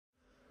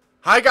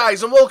Hi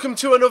guys, and welcome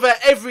to another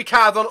Every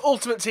Card on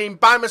Ultimate Team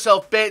by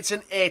myself,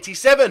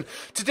 Bateson87.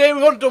 Today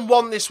we've only done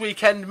one this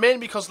weekend,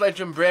 mainly because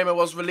Legend Bremer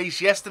was released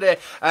yesterday,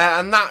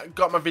 and that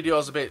got my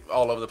videos a bit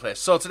all over the place.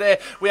 So today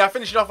we are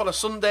finishing off on a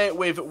Sunday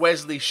with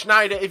Wesley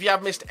Sneijder. If you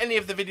have missed any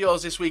of the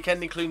videos this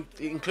weekend,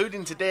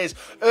 including today's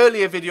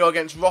earlier video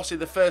against Rossi,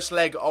 the first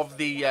leg of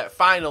the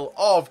final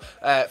of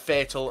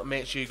Fatal,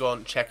 make sure you go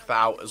and check that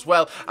out as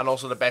well, and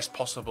also the best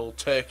possible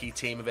Turkey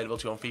team available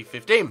to you on FIFA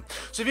 15.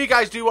 So if you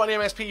guys do want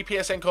any MSP,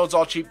 PSN codes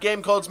or cheap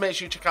game codes, make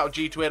sure you check out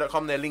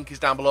g2a.com. Their link is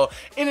down below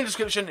in the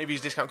description. If you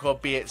use discount code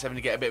B87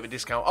 to get a bit of a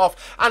discount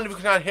off, and if we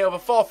can hit over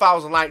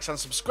 4,000 likes and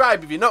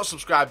subscribe if you're not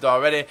subscribed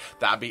already,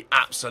 that'd be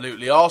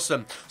absolutely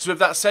awesome. So with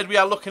that said, we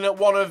are looking at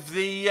one of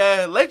the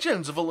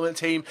legends of Ultimate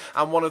Team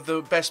and one of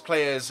the best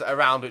players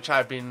around, which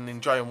I've been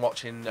enjoying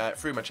watching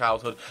through my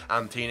childhood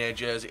and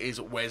teenage years,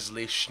 is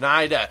Wesley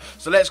Sneijder.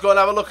 So let's go and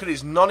have a look at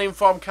his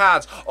non-informed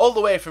cards all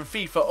the way from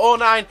FIFA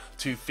 09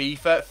 to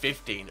FIFA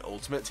 15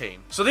 Ultimate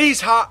Team. So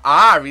these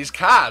are his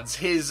cards,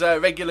 his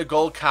regular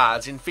gold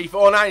cards. In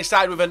FIFA 09 he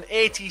started with an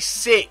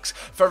 86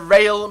 for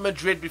Real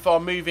Madrid before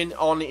moving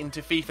on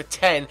into FIFA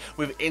 10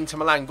 with Inter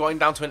Milan, going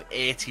down to an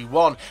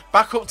 81.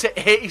 Back up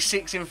to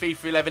 86 in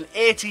FIFA 11,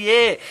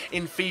 88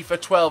 in FIFA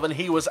 12, and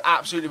he was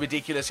absolutely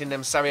ridiculous in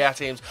them Serie A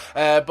teams.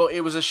 But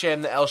it was a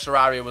shame that El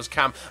Shaarawy was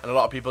cam, and a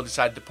lot of people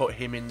decided to put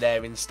him in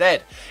there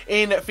instead.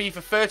 In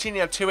FIFA 13 he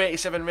had two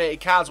 87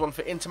 rated cards, one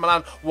for Inter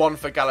Milan, one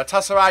for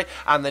Galatasaray,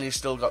 and then he's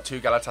still got two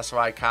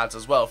Galatasaray cards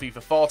as well.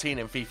 FIFA 14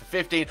 and FIFA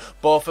 15,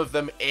 both of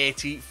them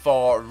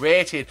 84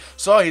 rated.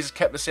 So he's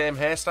kept the same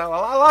hairstyle.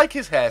 I like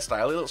his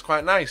hairstyle, it looks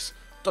quite nice.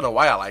 Don't know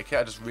why I like it,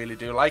 I just really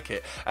do like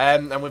it.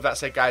 And with that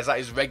said, guys, that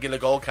is regular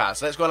gold cards.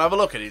 So let's go and have a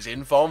look at his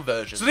informed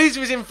versions. So these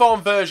are his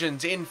informed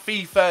versions. In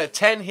FIFA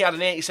 10, he had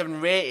an 87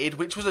 rated,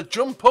 which was a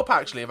jump up,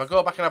 actually. If I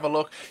go back and have a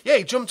look, yeah,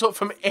 he jumped up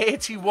from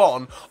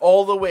 81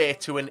 all the way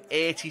to an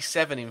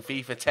 87 in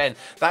FIFA 10.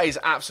 That is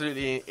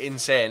absolutely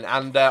insane.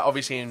 And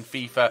obviously in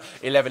FIFA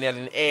 11, he had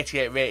an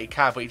 88 rated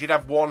card, but he did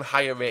have one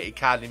higher rated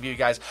card. And if you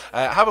guys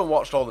haven't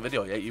watched all the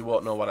video yet, you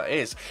won't know what it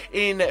is.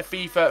 In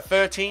FIFA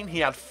 13, he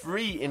had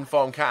three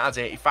informed cards,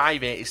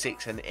 85,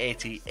 86 and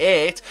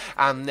 88,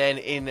 and then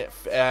in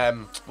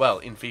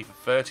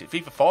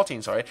FIFA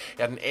 14, sorry,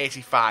 he had an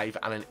 85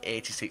 and an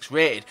 86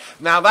 rated.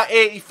 Now that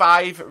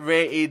 85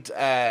 rated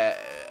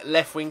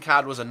left wing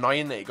card was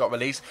annoying that it got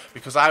released,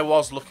 because I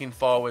was looking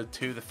forward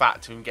to the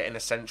fact of him getting a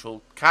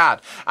central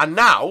card, and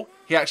now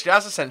he actually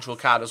has a central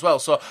card as well,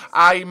 so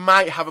I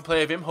might have a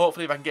play of him,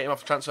 hopefully if I can get him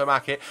off the transfer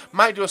market.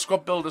 Might do a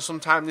squad builder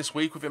sometime this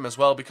week with him as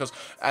well, because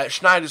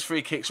Sneijder's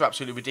free kicks are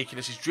absolutely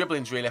ridiculous, his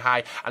dribbling's really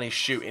high, and his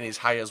shooting is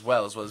high as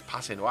well as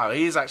passing. Wow,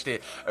 he is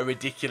actually a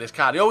ridiculous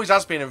card. He always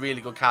has been a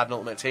really good card in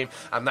Ultimate Team,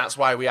 and that's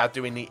why we are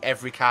doing the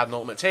Every Card in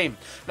Ultimate Team.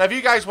 Now if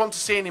you guys want to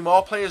see any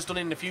more players done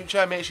in the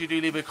future, make sure you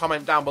do leave a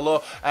comment down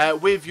below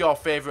with your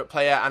favourite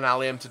player, and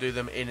I'll aim to do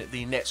them in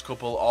the next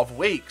couple of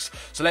weeks.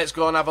 So let's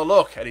go and have a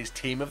look at his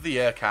Team of the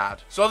Year card.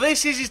 So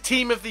this is his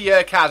Team of the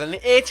Year card, an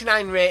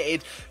 89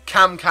 rated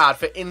cam card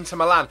for Inter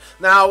Milan.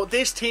 Now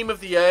this Team of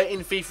the Year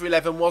in FIFA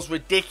 11 was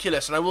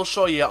ridiculous, and I will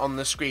show you on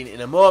the screen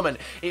in a moment.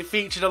 It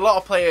featured a lot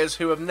of players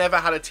who have never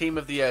had a Team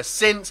of the Year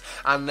since,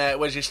 and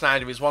Wesley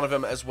Sneijder is one of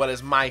them, as well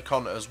as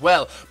Maicon as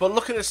well. But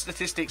look at the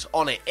statistics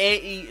on it: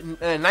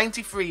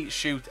 93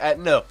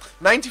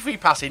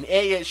 passing,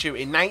 88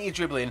 shooting, 90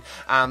 dribbling,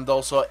 and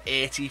also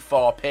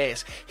 84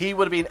 pace. He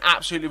would have been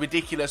absolutely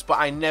ridiculous, but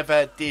I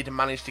never did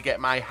manage to get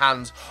my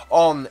hands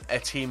on a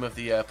Team of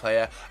the Year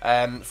player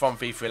from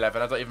FIFA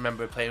 11. I don't even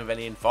remember playing with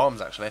any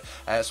informs, actually,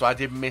 so I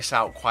did miss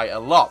out quite a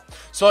lot.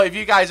 So if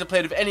you guys have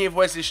played with any of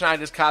Wesley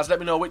Sneijder's cards, let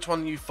me know which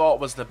one you thought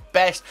was the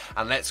best,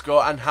 and let's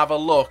go and have a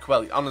look.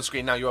 Well, on the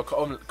screen now you are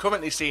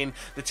currently seeing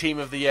the Team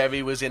of the Year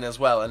he was in as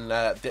well, and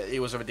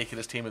it was a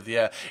ridiculous Team of the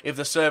Year. If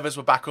the servers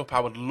were back up, I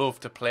would love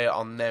to play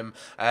on them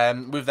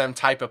with them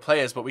type of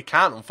players, but we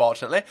can't,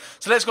 unfortunately.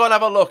 So let's go and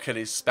have a look at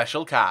his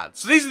special cards.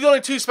 So these are the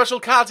only two special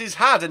cards he's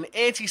had: an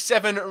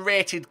 87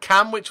 rated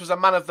cam, which was a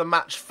man of the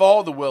match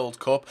for the World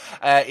Cup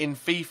in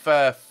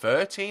FIFA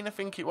 13, I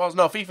think it was.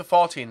 No, FIFA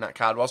 14 that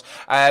card was.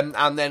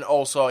 And then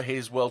also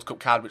his World Cup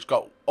card, which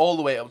got all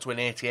the way up to an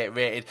 88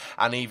 rated,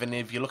 and even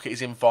if you look at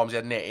his informs, he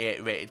had an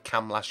 88 rated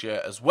cam last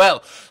year as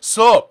well.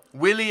 So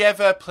will he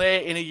ever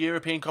play in a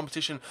European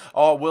competition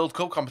or World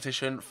Cup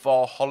competition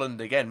for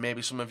Holland again?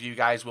 Maybe some of you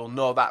guys will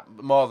know that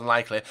more than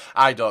likely.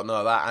 I don't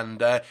know that,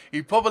 and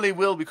he probably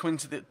will be coming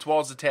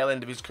towards the tail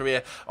end of his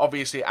career,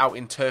 obviously out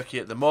in Turkey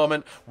at the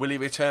moment. Will he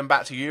return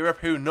back to Europe?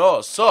 Who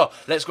knows? So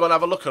let's go and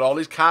have a look at all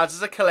his cards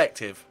as a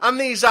collective. And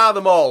these are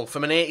them all,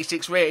 from an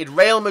 86 rated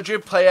Real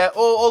Madrid player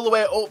all the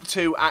way up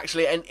to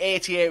actually an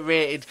 88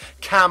 rated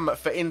cam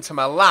for Inter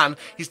Milan.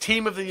 His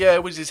Team of the Year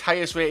was his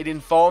highest rated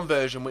informed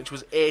version, which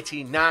was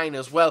 89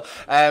 as well.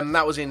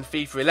 That was in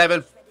FIFA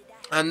 11.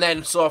 And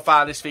then, so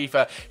far this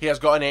FIFA, he has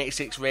got an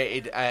 86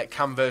 rated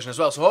cam version as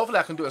well. So hopefully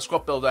I can do a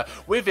squad builder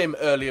with him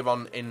earlier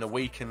on in the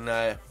week. And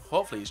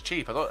hopefully he's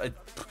cheap.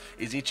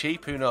 Is he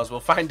cheap? Who knows? We'll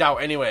find out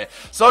anyway.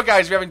 So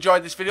guys, if you have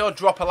enjoyed this video,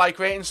 drop a like,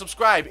 rate and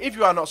subscribe if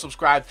you are not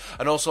subscribed.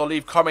 And also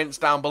leave comments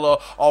down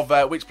below of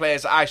which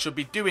players I should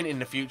be doing in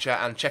the future.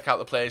 And check out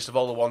the playlist of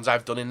all the ones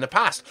I've done in the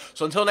past.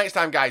 So until next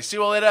time guys, see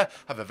you all later.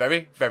 Have a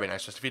very, very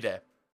nice rest of your day.